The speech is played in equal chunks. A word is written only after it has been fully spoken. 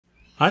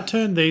I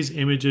turned these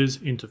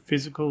images into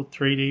physical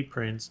 3D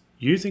prints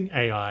using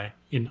AI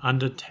in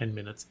under 10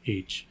 minutes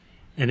each.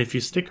 And if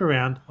you stick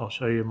around, I'll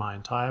show you my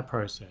entire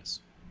process.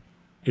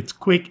 It's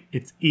quick,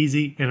 it's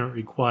easy, and it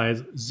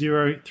requires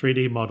zero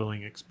 3D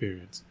modeling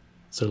experience.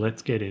 So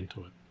let's get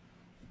into it.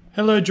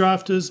 Hello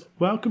drafters,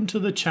 welcome to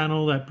the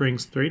channel that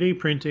brings 3D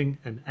printing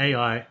and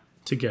AI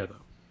together.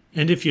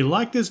 And if you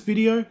like this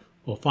video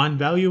or find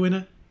value in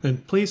it, then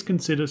please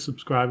consider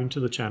subscribing to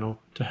the channel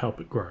to help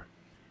it grow.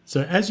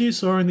 So as you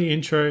saw in the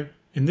intro,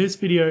 in this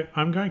video,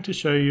 I'm going to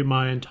show you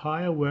my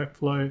entire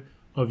workflow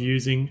of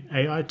using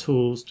AI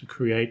tools to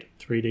create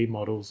 3D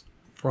models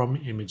from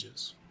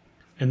images.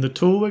 And the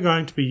tool we're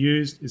going to be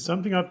used is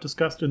something I've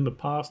discussed in the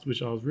past,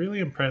 which I was really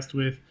impressed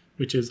with,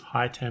 which is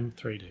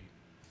Hitem3D.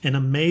 An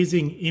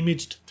amazing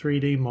imaged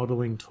 3D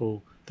modeling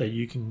tool that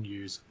you can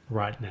use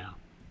right now.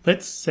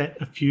 Let's set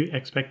a few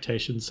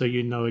expectations so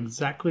you know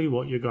exactly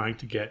what you're going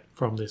to get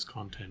from this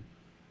content.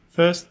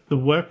 First, the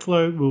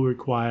workflow will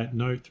require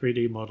no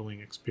 3D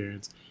modeling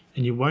experience,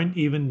 and you won't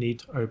even need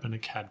to open a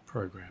CAD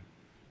program.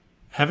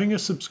 Having a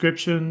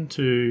subscription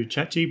to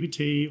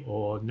ChatGPT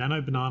or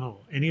NanoBanana or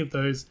any of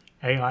those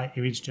AI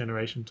image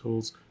generation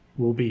tools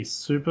will be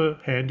super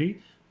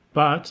handy,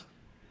 but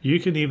you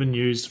can even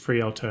use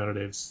free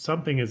alternatives,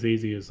 something as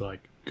easy as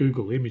like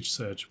Google image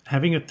search.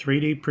 Having a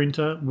 3D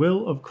printer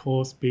will of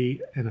course be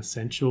an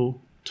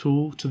essential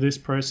tool to this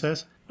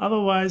process.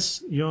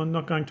 Otherwise, you're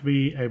not going to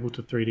be able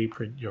to 3D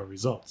print your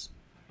results.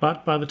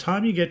 But by the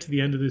time you get to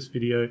the end of this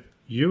video,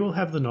 you will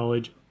have the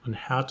knowledge on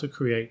how to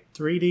create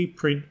 3D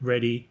print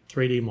ready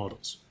 3D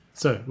models.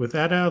 So with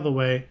that out of the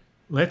way,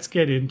 let's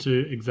get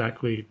into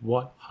exactly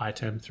what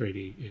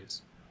Hitem3D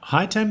is.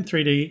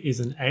 Hitem3D is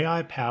an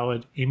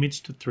AI-powered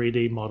image to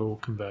 3D model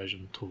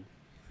conversion tool.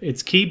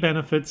 Its key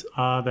benefits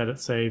are that it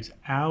saves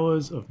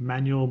hours of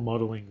manual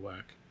modeling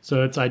work.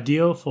 So it's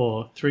ideal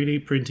for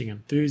 3D printing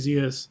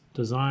enthusiasts,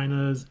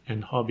 designers,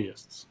 and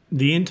hobbyists.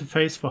 The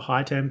interface for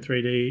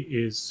Hitem3D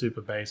is super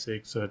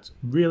basic, so it's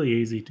really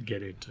easy to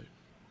get into.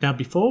 Now,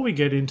 before we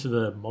get into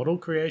the model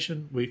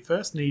creation, we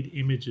first need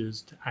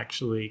images to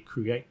actually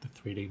create the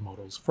 3D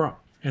models from.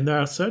 And there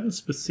are certain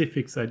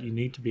specifics that you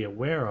need to be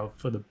aware of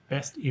for the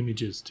best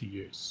images to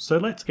use. So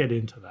let's get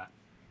into that.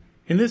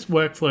 In this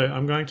workflow,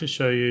 I'm going to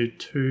show you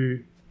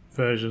two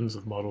versions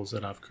of models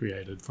that I've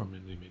created from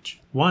an image.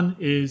 One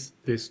is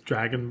this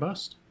dragon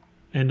bust,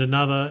 and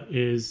another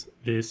is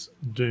this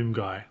Doom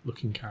guy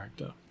looking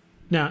character.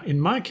 Now,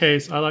 in my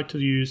case, I like to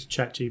use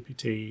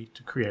ChatGPT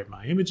to create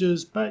my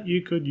images, but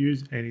you could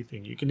use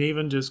anything. You can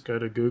even just go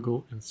to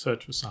Google and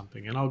search for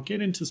something, and I'll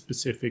get into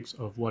specifics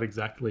of what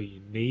exactly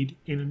you need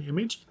in an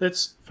image.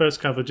 Let's first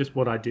cover just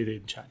what I did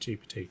in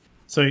ChatGPT.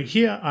 So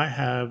here I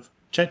have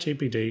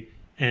ChatGPT,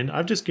 and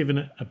I've just given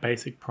it a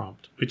basic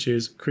prompt, which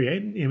is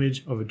create an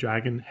image of a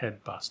dragon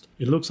head bust.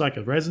 It looks like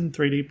a resin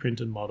 3D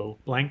printed model,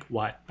 blank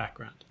white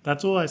background.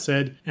 That's all I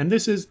said, and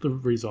this is the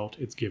result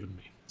it's given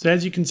me. So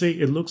as you can see,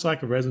 it looks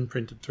like a resin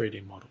printed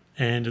 3D model.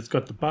 And it's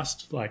got the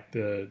bust, like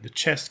the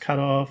chest cut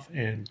off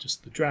and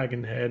just the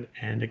dragon head,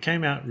 and it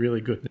came out really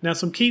good. Now,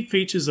 some key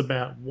features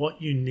about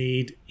what you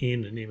need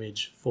in an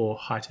image for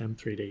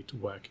Hitem3D to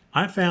work.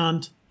 I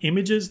found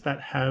images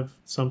that have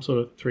some sort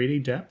of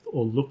 3D depth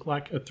or look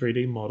like a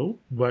 3D model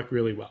work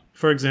really well.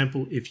 For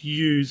example, if you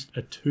use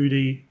a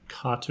 2D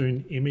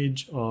cartoon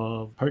image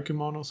of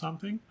Pokemon or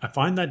something, I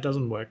find that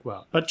doesn't work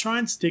well. But try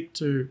and stick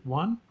to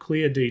one,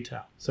 clear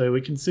detail. So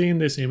we can see in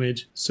this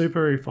image,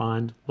 super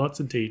refined, lots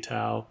of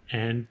detail,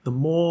 and the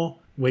more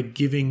we're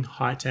giving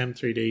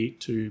Hitem3D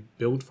to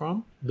build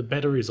from, the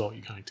better result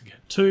you're going to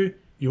get. Two,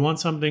 you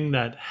want something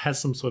that has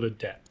some sort of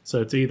depth.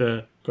 So it's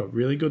either got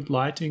really good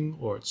lighting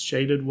or it's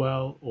shaded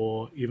well,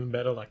 or even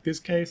better like this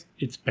case,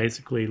 it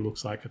basically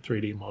looks like a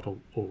 3D model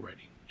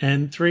already.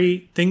 And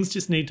three, things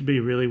just need to be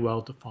really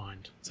well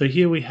defined. So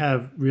here we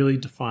have really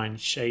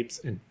defined shapes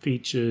and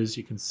features.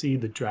 You can see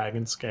the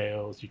dragon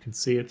scales, you can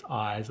see its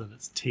eyes and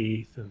its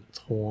teeth and its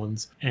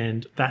horns,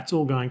 and that's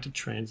all going to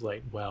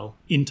translate well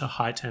into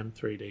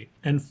Hitem3D.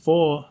 And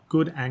four,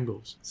 good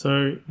angles.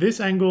 So this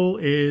angle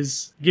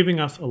is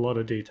giving us a lot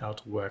of detail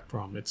to work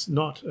from. It's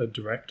not a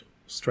direct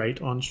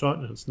straight on shot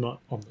and it's not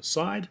on the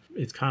side.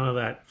 It's kind of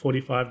that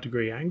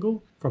 45-degree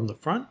angle from the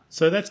front.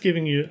 So that's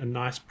giving you a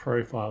nice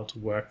profile to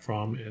work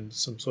from and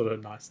some sort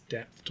of nice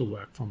depth to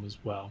work from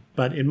as well.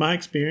 But in my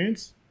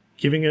experience,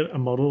 giving it a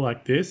model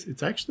like this,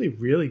 it's actually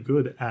really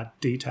good at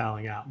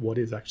detailing out what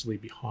is actually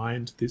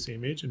behind this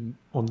image and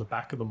on the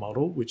back of the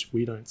model, which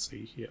we don't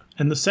see here.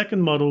 And the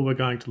second model we're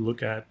going to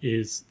look at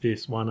is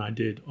this one I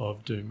did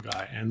of Doom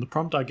Guy. And the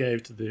prompt I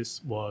gave to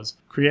this was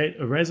create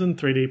a resin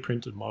 3D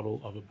printed model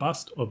of a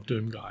bust of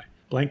Doom Guy,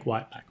 blank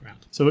white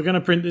background. So we're going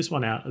to print this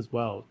one out as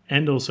well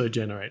and also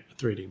generate a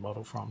 3D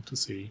model from to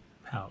see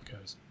how it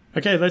goes.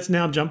 Okay, let's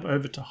now jump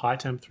over to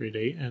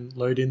Hitem3D and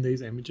load in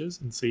these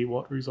images and see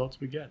what results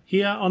we get.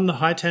 Here on the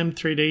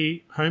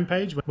Hitem3D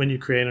homepage, when you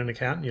create an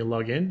account and you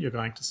log in, you're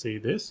going to see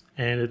this.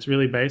 And it's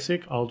really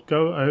basic. I'll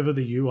go over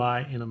the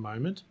UI in a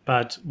moment,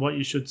 but what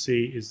you should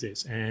see is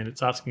this. And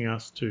it's asking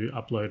us to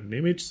upload an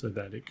image so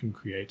that it can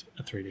create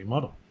a 3D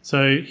model.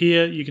 So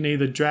here you can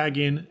either drag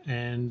in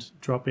and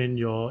drop in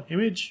your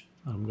image.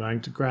 I'm going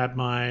to grab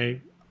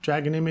my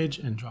dragon image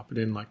and drop it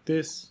in like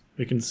this.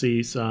 We can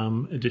see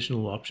some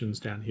additional options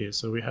down here.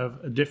 So we have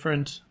a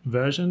different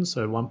version.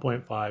 So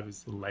 1.5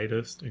 is the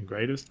latest and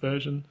greatest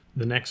version.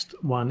 The next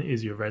one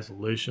is your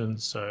resolution.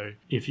 So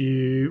if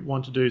you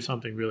want to do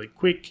something really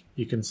quick,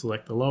 you can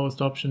select the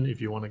lowest option.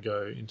 If you want to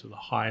go into the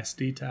highest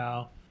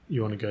detail,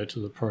 you want to go to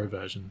the pro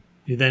version.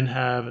 You then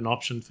have an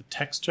option for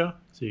texture.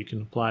 So you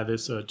can apply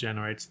this so it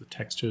generates the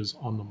textures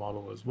on the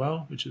model as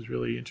well, which is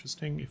really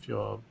interesting. If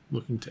you're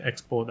looking to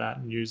export that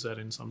and use that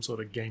in some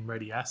sort of game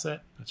ready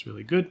asset, that's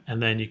really good.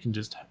 And then you can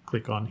just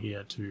click on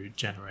here to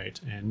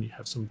generate, and you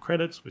have some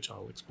credits, which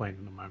I'll explain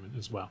in a moment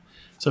as well.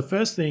 So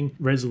first thing,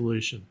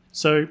 resolution.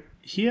 So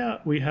here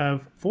we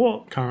have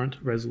 4 current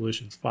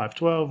resolutions: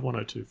 512,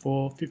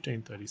 1024,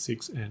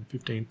 1536, and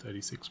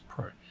 1536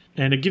 Pro.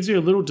 And it gives you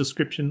a little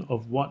description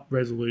of what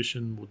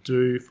resolution will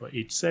do for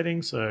each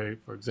setting. So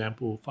for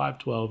example,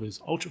 512 is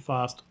ultra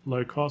fast,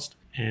 low cost,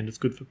 and it's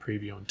good for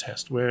preview and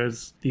test.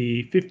 Whereas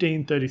the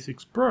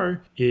 1536 Pro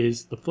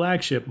is the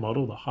flagship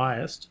model, the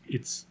highest.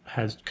 It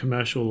has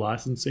commercial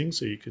licensing,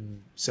 so you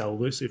can sell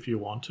this if you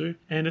want to,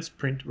 and it's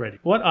print ready.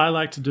 What I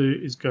like to do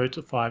is go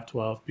to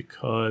 512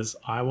 because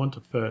I want to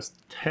first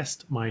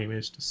test my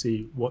image to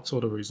see what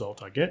sort of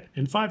result I get.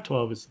 And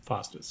 512 is the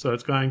fastest. So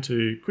it's going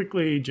to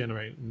quickly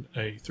generate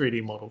a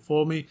 3D model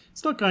for me.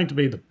 It's not going to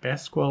be the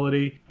best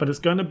quality, but it's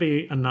going to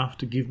be enough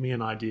to give me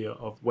an idea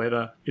of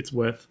whether it's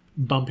worth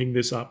bumping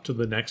this up to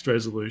the next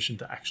resolution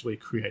to actually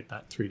create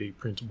that 3D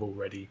printable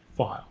ready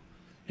file.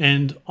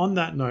 And on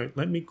that note,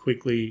 let me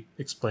quickly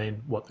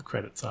explain what the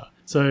credits are.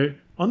 So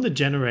on the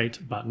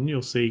generate button,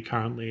 you'll see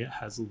currently it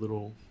has a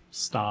little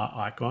star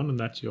icon, and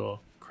that's your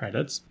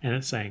credits, and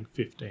it's saying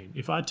 15.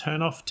 If I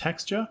turn off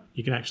texture,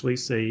 you can actually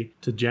see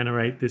to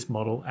generate this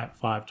model at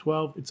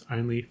 512, it's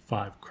only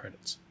 5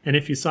 credits. And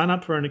if you sign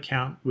up for an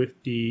account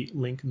with the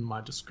link in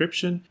my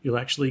description, you'll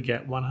actually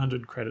get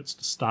 100 credits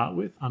to start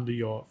with under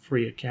your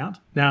free account.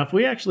 Now, if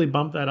we actually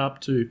bump that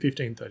up to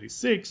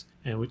 1536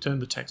 and we turn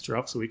the texture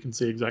off so we can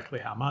see exactly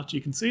how much,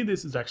 you can see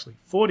this is actually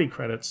 40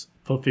 credits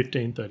for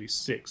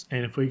 1536.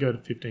 And if we go to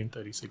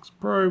 1536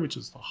 Pro, which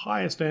is the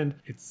highest end,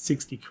 it's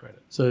 60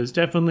 credits. So there's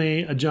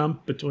definitely a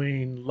jump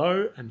between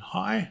low and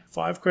high,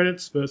 5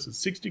 credits versus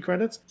 60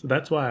 credits. So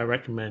that's why I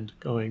recommend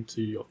going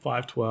to your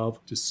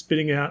 512, just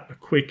spitting out a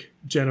quick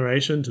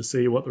generation to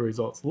see what the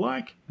results are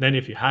like. Then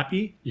if you're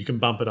happy, you can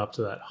bump it up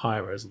to that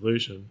higher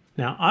resolution.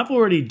 Now I've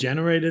already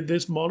generated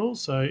this model,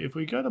 so if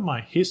we go to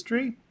my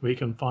history, we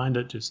can find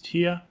it just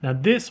here. Now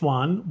this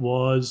one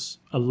was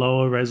a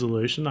lower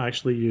resolution. I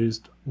actually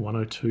used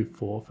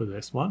 1024 for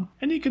this one,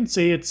 and you can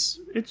see it's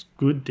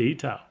good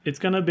detail. It's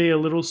going to be a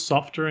little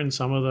softer in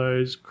some of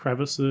those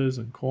crevices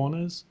and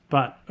corners,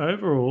 but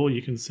overall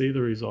you can see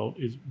the result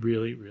is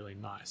really, really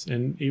nice.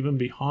 And even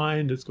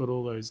behind, it's got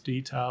all those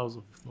details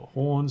of the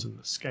horns and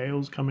the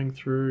scales coming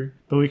through.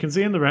 But we can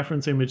see in the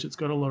reference image, it's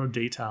got a lot of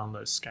detail in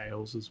those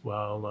scales as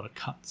well, a lot of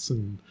cuts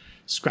and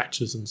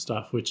scratches and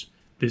stuff, which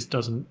this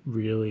doesn't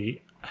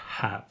really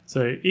have.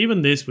 So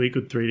even this we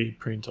could 3D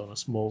print on a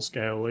small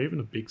scale or even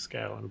a big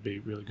scale, and it'll be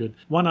really good.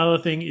 One other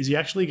thing is you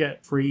actually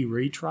get free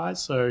retries.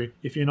 So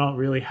if you're not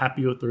really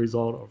happy with the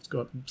result or it's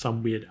got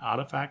some weird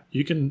artifact,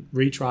 you can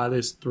retry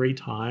this 3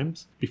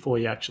 times before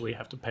you actually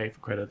have to pay for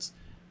credits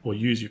or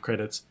use your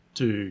credits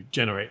to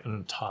generate an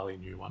entirely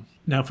new one.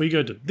 Now if we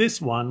go to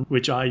this one,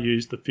 which I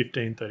used the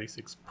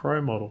 1536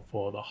 Pro model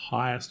for, the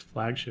highest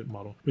flagship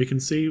model, we can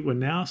see we're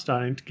now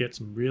starting to get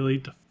some really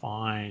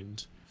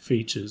defined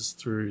features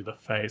through the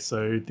face.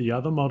 So the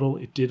other model,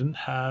 it didn't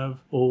have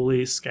all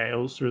these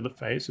scales through the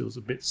face. It was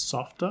a bit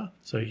softer.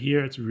 So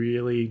here it's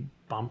really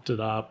bumped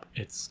it up.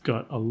 It's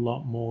got a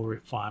lot more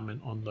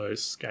refinement on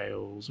those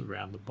scales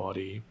around the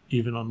body.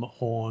 Even on the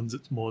horns,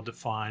 it's more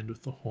defined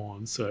with the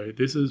horns. So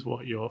this is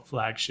what your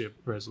flagship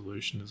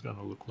resolution is going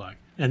to look like.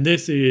 And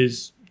this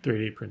is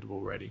 3D printable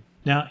ready.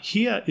 Now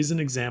here is an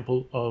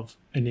example of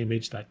an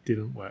image that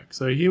didn't work.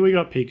 So here we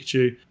got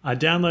Pikachu. I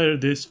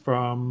downloaded this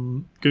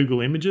from Google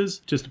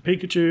Images, just a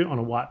Pikachu on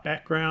a white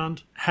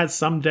background. Has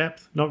some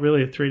depth, not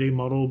really a 3D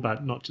model,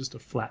 but not just a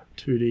flat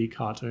 2D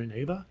cartoon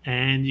either.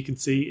 And you can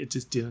see it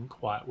just didn't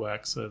quite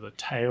work. So the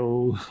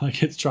tail,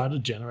 like it's tried to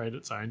generate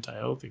its own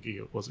tail, thinking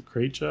it was a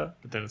creature,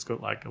 but then it's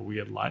got like a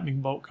weird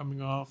lightning bolt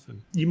coming off.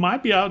 And you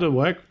might be able to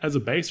work as a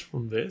base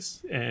from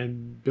this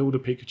and build a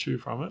Pikachu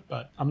from it,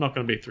 but I'm not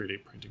going to be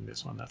 3D printing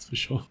this one, that's for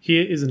sure.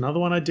 Here is another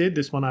one I did.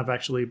 This one I've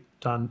actually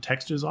done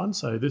textures on.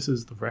 So this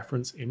is the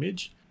reference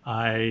image.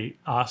 I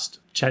asked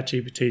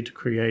ChatGPT to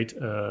create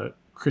a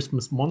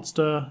Christmas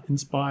monster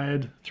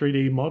inspired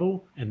 3D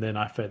model, and then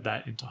I fed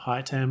that into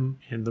Hitem,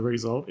 and the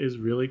result is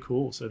really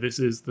cool. So this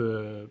is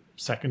the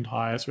second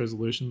highest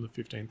resolution, the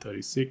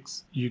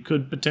 1536. You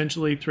could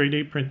potentially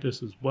 3D print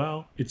this as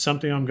well. It's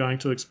something I'm going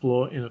to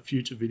explore in a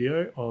future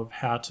video of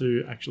how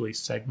to actually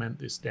segment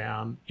this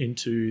down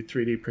into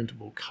 3D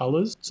printable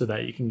colors so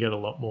that you can get a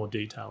lot more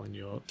detail in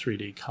your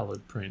 3D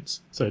colored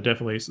prints. So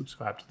definitely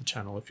subscribe to the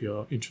channel if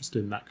you're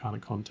interested in that kind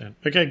of content.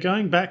 Okay,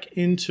 going back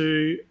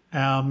into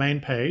our main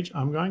page,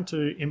 I'm going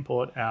to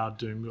import our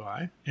Doom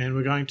guy and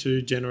we're going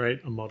to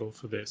generate a model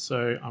for this.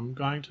 So I'm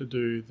going to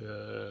do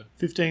the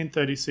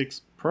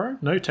 1536 Pro,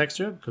 no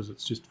texture because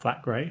it's just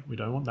flat gray. We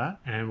don't want that.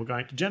 And we're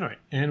going to generate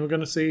and we're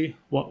going to see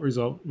what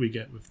result we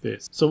get with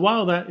this. So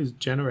while that is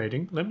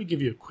generating, let me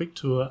give you a quick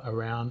tour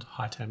around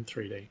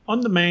Hitem3D.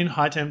 On the main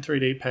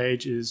Hitem3D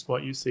page is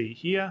what you see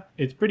here.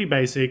 It's pretty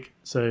basic.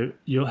 So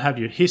you'll have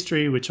your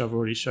history, which I've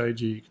already showed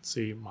you. You can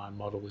see my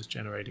model is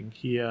generating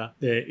here.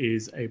 There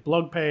is a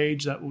blog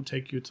page that will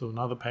take you to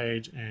another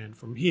page. And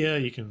from here,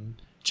 you can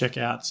check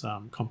out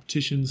some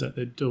competitions that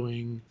they're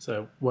doing.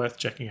 So worth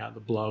checking out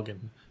the blog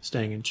and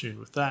staying in tune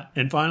with that.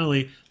 And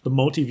finally, the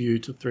multi-view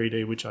to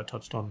 3D, which I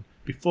touched on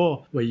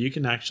before, where you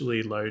can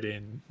actually load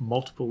in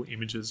multiple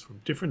images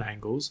from different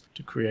angles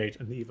to create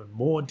an even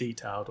more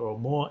detailed or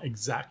more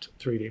exact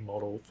 3D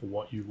model for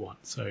what you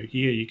want. So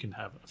here you can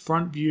have a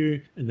front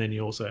view, and then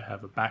you also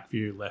have a back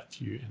view, left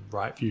view, and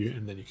right view,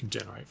 and then you can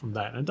generate from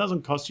that. And it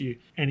doesn't cost you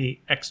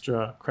any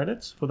extra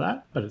credits for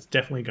that, but it's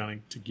definitely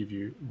going to give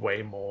you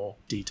way more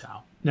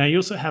detail. Now you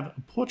also have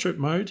a portrait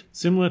mode,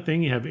 similar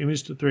thing. You have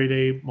image to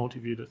 3D,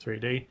 multi-view to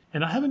 3D,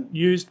 and I haven't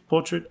used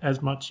portrait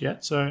as much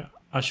yet, so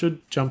I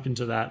should jump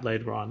into that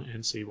later on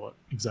and see what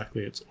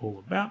exactly it's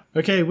all about.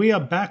 Okay, we are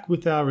back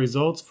with our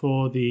results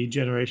for the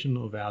generation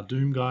of our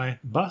Doom guy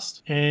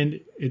bust, and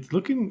it's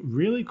looking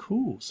really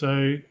cool.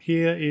 So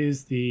here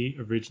is the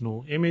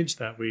original image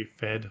that we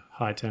fed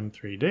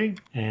Hitem3D,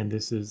 and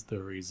this is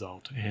the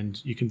result. And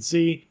you can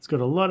see it's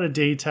got a lot of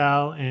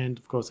detail, and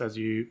of course as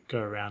you go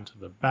around to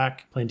the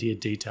back, plenty of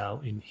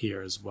detail in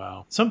here as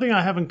well. Something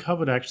I haven't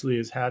covered actually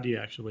is how do you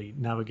actually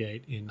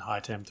navigate in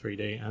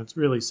Hitem3D, and it's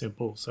really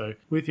simple. So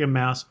with your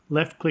mouse,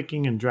 left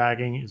clicking and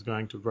dragging is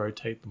going to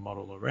rotate the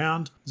model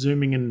around.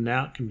 Zooming in and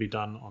out can be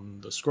done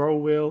on the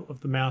scroll wheel of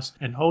the mouse,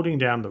 and holding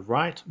down the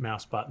right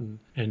mouse button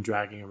and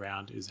dragging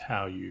around is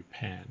how you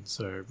pan.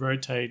 So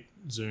rotate,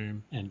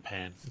 zoom, and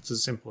pan. It's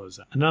as simple as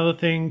that. Another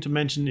thing to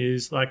mention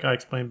is, like I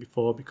explained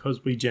before,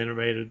 because we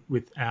generated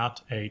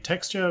without a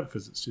texture,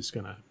 because it's just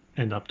going to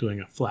end up doing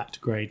a flat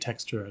gray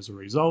texture as a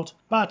result.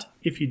 But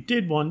if you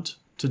did want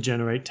to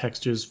generate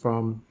textures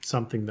from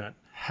something that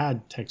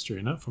had texture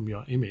in it from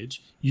your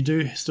image, you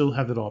do still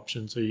have that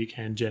option, so you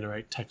can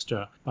generate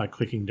texture by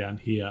clicking down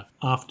here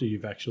after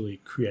you've actually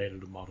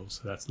created a model,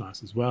 so that's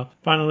nice as well.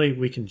 Finally,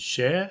 we can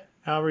share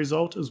our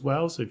result as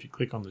well, so if you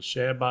click on the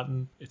share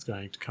button, it's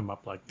going to come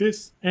up like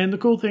this. And the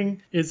cool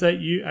thing is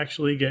that you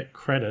actually get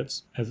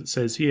credits, as it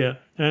says here.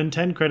 Earn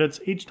 10 credits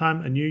each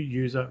time a new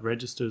user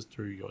registers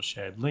through your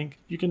shared link.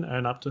 You can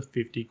earn up to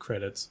 50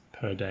 credits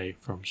per day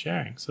from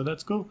sharing, so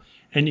that's cool.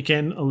 And you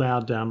can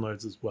allow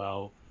downloads as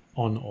well,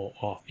 on or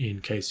off,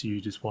 in case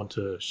you just want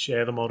to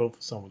share the model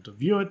for someone to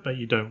view it, but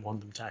you don't want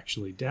them to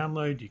actually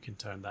download. You can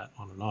turn that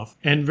on and off.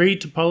 And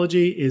read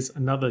topology is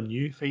another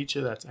new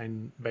feature that's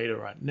in beta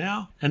right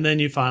now. And then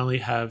you finally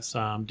have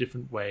some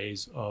different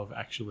ways of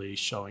actually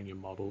showing your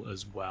model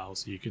as well.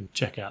 So you can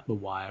check out the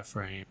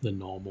wireframe, the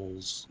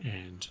normals,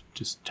 and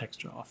just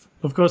texture off.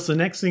 Of course, the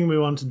next thing we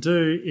want to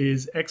do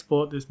is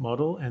export this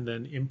model and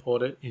then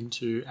import it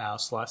into our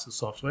slicer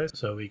software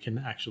so we can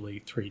actually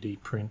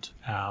 3D print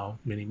our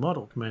mini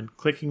model.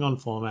 Clicking on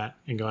format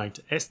and going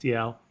to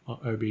STL or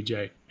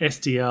OBJ.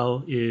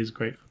 STL is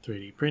great for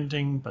 3D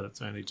printing, but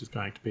it's only just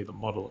going to be the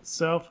model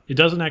itself. It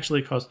doesn't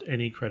actually cost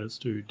any credits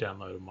to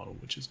download a model,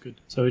 which is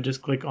good. So we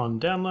just click on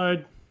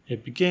download.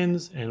 It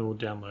begins and it will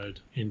download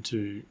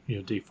into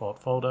your default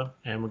folder.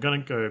 And we're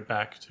going to go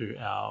back to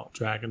our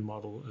dragon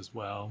model as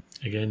well.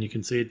 Again, you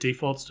can see it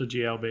defaults to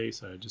GLB,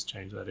 so just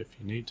change that if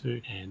you need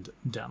to, and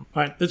done.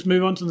 All right, let's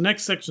move on to the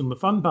next section, the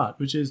fun part,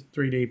 which is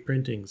 3D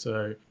printing.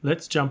 So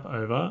let's jump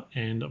over,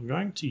 and I'm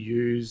going to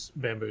use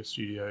Bamboo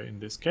Studio in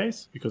this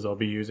case because I'll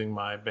be using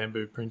my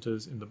Bamboo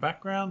printers in the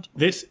background.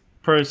 This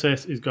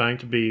process is going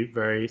to be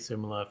very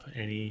similar for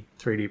any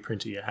 3D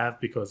printer you have,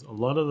 because a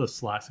lot of the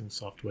slicing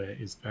software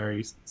is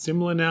very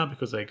similar now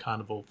because they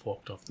kind of all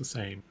forked off the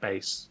same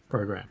base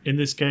program. In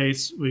this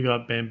case, we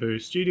got Bamboo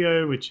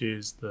Studio, which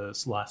is the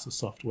slicer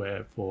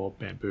software for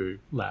Bamboo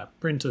Lab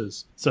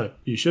printers. So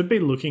you should be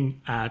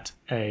looking at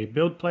a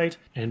build plate,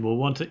 and we'll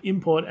want to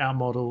import our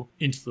model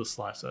into the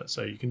slicer.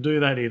 So you can do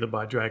that either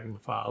by dragging the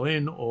file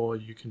in, or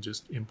you can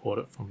just import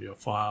it from your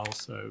file.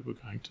 So we're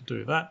going to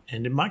do that.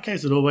 And in my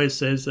case, it always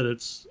says that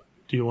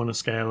do you want to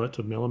scale it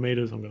to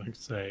millimeters? I'm going to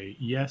say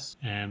yes.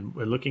 And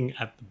we're looking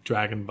at the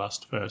dragon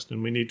bust first,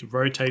 and we need to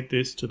rotate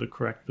this to the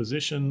correct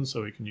position.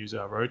 So we can use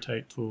our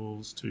rotate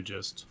tools to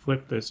just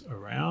flip this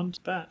around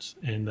that.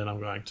 And then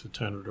I'm going to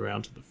turn it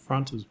around to the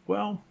front as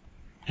well.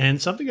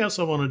 And something else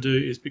I want to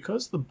do is,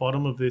 because the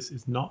bottom of this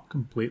is not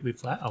completely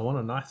flat, I want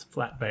a nice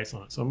flat base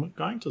on it. So I'm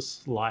going to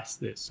slice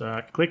this. So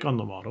I click on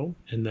the model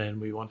and then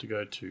we want to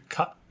go to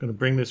cut. I'm going to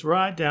bring this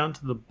right down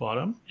to the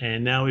bottom.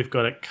 And now we've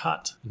got it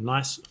cut,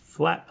 nice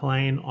flat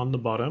plane on the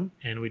bottom,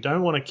 and we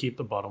don't want to keep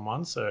the bottom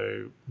one,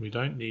 so we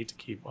don't need to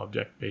keep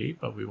object B,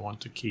 but we want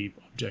to keep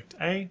object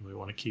A. We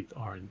want to keep the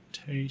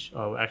orientation.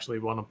 Oh, actually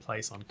we want to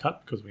place on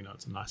cut because we know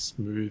it's a nice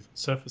smooth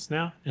surface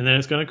now. And then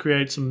it's going to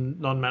create some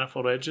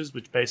non-manifold edges,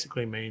 which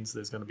basically means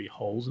there's going to be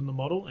holes in the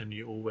model, and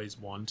you always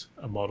want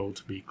a model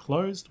to be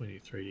closed when you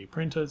 3D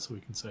print it, so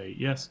we can say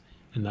yes.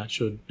 And that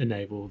should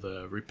enable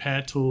the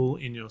repair tool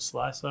in your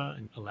slicer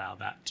and allow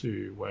that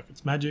to work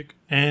its magic.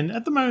 And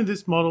at the moment,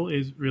 this model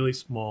is really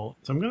small.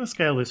 So I'm going to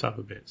scale this up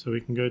a bit. So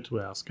we can go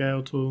to our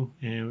scale tool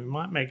and we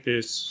might make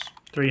this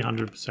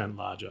 300%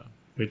 larger,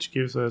 which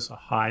gives us a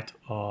height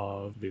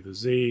of the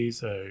Z,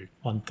 so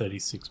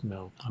 136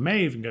 mil. I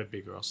may even go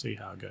bigger, I'll see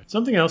how it goes.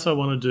 Something else I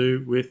want to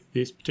do with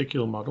this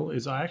particular model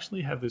is I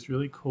actually have this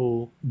really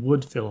cool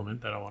wood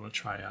filament that I want to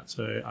try out.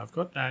 So I've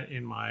got that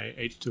in my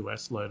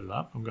H2S loaded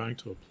up. I'm going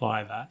to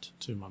apply that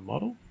to my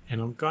model. And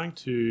I'm going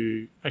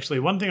to, actually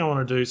one thing I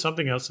want to do,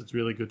 something else that's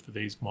really good for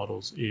these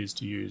models is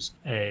to use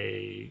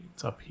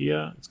it's up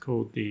here, it's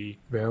called the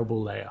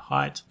variable layer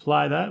height.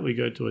 Apply that, we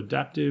go to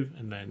adaptive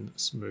and then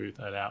smooth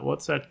that out.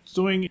 What's that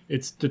doing?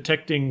 It's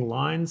detecting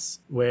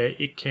lines where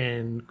it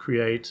can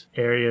create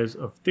areas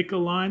of thicker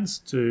lines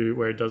to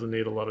where it doesn't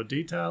need a lot of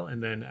detail.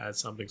 And then as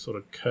something sort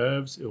of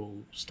curves, it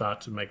will start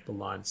to make the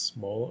lines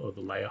smaller or the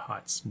layer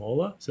height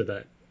smaller so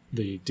that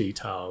the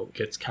detail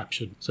gets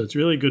captured. So it's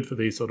really good for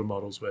these sort of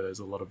models where there's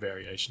a lot of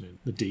variation in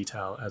the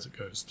detail as it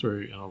goes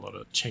through and a lot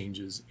of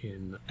changes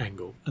in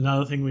angle.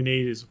 Another thing we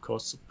need is, of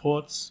course,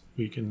 supports.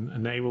 We can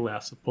enable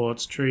our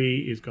supports.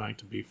 Tree is going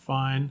to be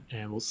fine,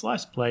 and we'll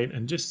slice plate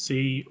and just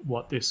see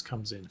what this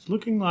comes in. It's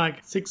looking like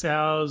 6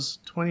 hours,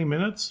 20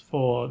 minutes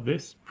for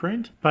this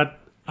print, but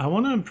I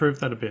want to improve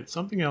that a bit.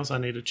 Something else I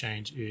need to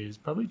change is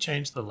probably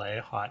change the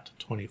layer height to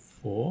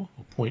 24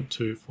 or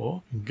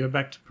 0.24 and go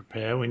back to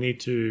prepare. We need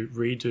to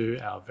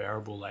redo our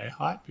variable layer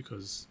height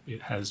because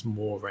it has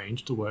more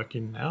range to work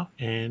in now.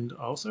 And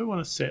I also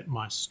want to set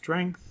my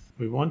strength.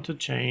 We want to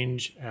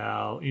change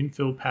our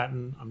infill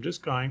pattern. I'm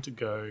just going to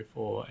go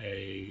for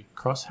a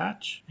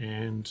crosshatch,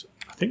 and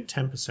I think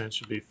 10%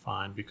 should be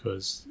fine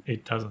because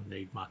it doesn't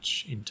need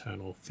much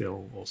internal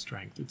fill or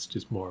strength. It's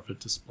just more of a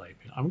display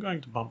pin. I'm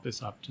going to bump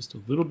this up just a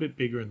little bit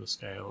bigger in the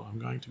scale. I'm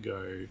going to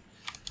go,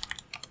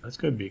 let's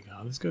go bigger.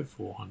 Let's go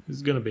 400. This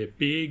is going to be a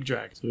big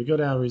drag. So we've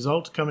got our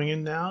result coming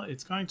in now.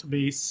 It's going to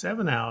be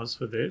 7 hours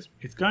for this.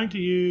 It's going to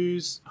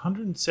use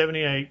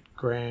 178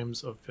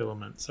 grams of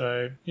filament.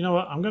 So you know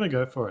what? I'm going to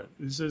go for it.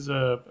 This is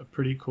a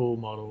pretty cool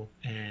model,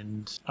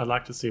 and I'd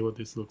like to see what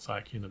this looks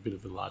like in a bit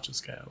of a larger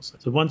scale. So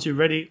once you're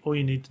ready, all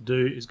you need to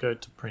do is go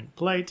to print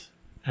plate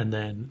and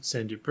then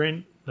send your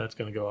print. That's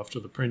going to go off to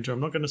the printer. I'm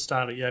not going to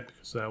start it yet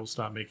because that will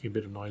start making a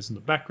bit of noise in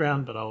the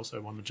background, but I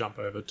also want to jump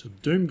over to the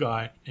Doom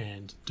guy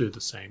and do the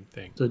same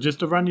thing. So just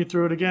to run you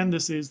through it again,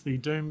 this is the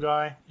Doom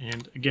guy.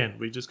 And again,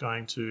 we're just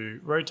going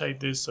to rotate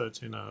this so it's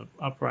in an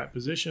upright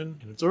position,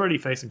 and it's already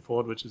facing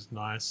forward, which is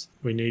nice.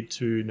 We need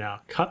to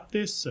now cut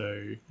this.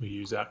 So we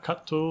use our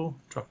cut tool,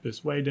 drop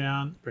this way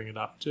down, bring it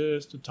up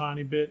just a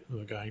tiny bit.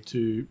 We're going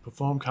to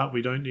perform cut.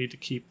 We don't need to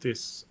keep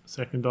this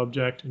second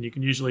object, and you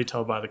can usually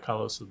tell by the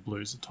colors. So the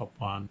blue's the top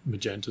one,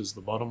 magenta's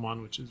the bottom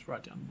one, which is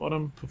right down the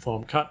bottom.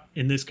 Perform cut.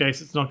 In this case,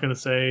 it's not going to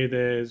say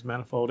there's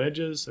manifold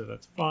edges, so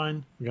that's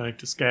fine. We're going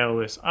to scale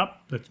this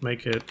up. Let's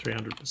make it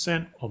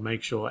 300%. I'll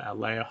make sure our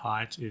layer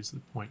height is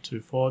the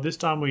 0.24. This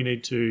time we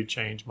need to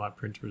change my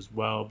printer as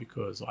well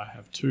because I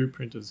have two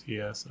printers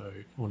here, so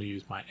I want to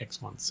use my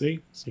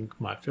X1C. Sync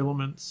my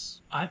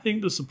filaments. I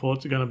think the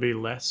supports are going to be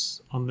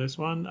less on this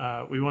one.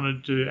 We want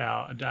to do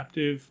our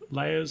adaptive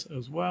layers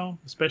as well,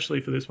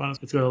 especially for this one.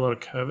 It's got a lot of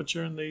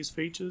curvature in these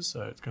features,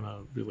 so it's going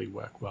to really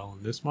work well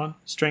in this one.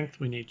 Strength,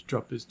 we need to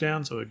drop this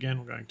down. So again,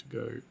 we're going to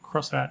go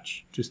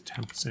crosshatch, just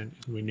 10%.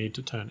 And we need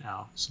to turn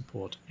our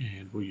support,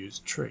 and we'll use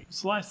tree.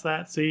 Slice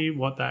that, see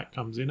what that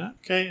comes in at.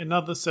 Okay,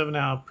 another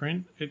 7-hour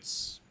print.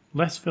 It's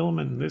less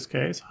filament in this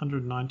case,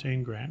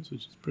 119 grams,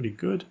 which is pretty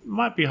good.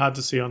 Might be hard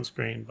to see on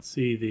screen, but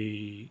see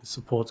the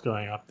supports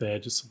going up there,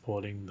 just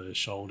supporting the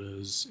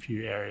shoulders, a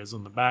few areas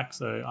on the back.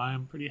 So I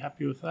am pretty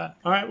happy with that.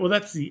 All right, well,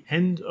 that's the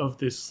end of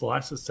this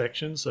slicer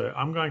section. So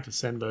I'm going to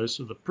send those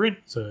to the print.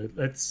 So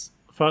let's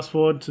fast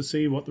forward to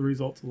see what the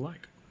results are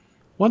like.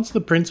 Once the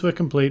prints were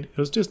complete, it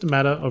was just a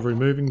matter of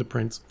removing the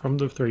prints from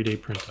the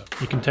 3D printer.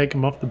 You can take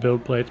them off the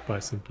build plates by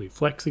simply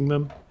flexing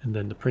them, and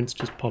then the prints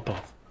just pop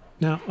off.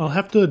 Now, I'll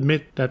have to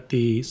admit that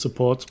the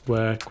supports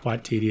were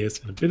quite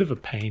tedious and a bit of a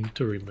pain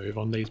to remove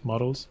on these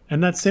models.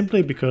 And that's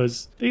simply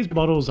because these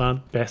models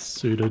aren't best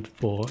suited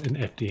for an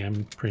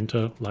FDM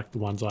printer like the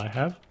ones I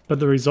have. But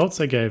the results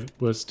they gave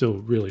were still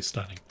really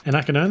stunning. And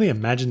I can only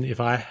imagine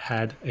if I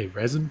had a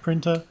resin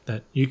printer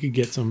that you could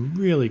get some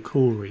really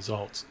cool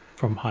results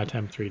from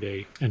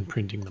Hitem3D and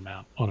printing them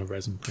out on a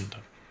resin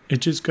printer. It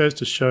just goes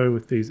to show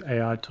with these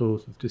AI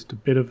tools, with just a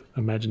bit of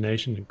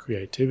imagination and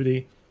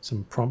creativity,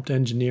 some prompt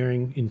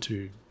engineering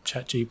into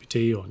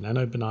ChatGPT or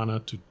Nano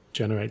Banana to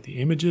generate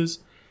the images,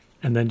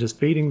 and then just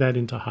feeding that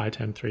into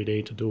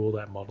Hitem3D to do all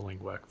that modeling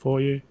work for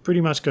you. Pretty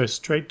much go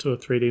straight to a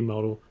 3D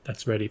model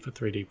that's ready for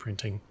 3D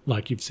printing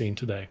like you've seen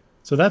today.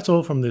 So that's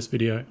all from this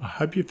video. I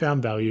hope you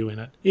found value in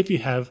it. If you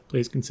have,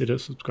 please consider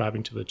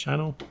subscribing to the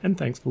channel, and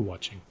thanks for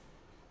watching.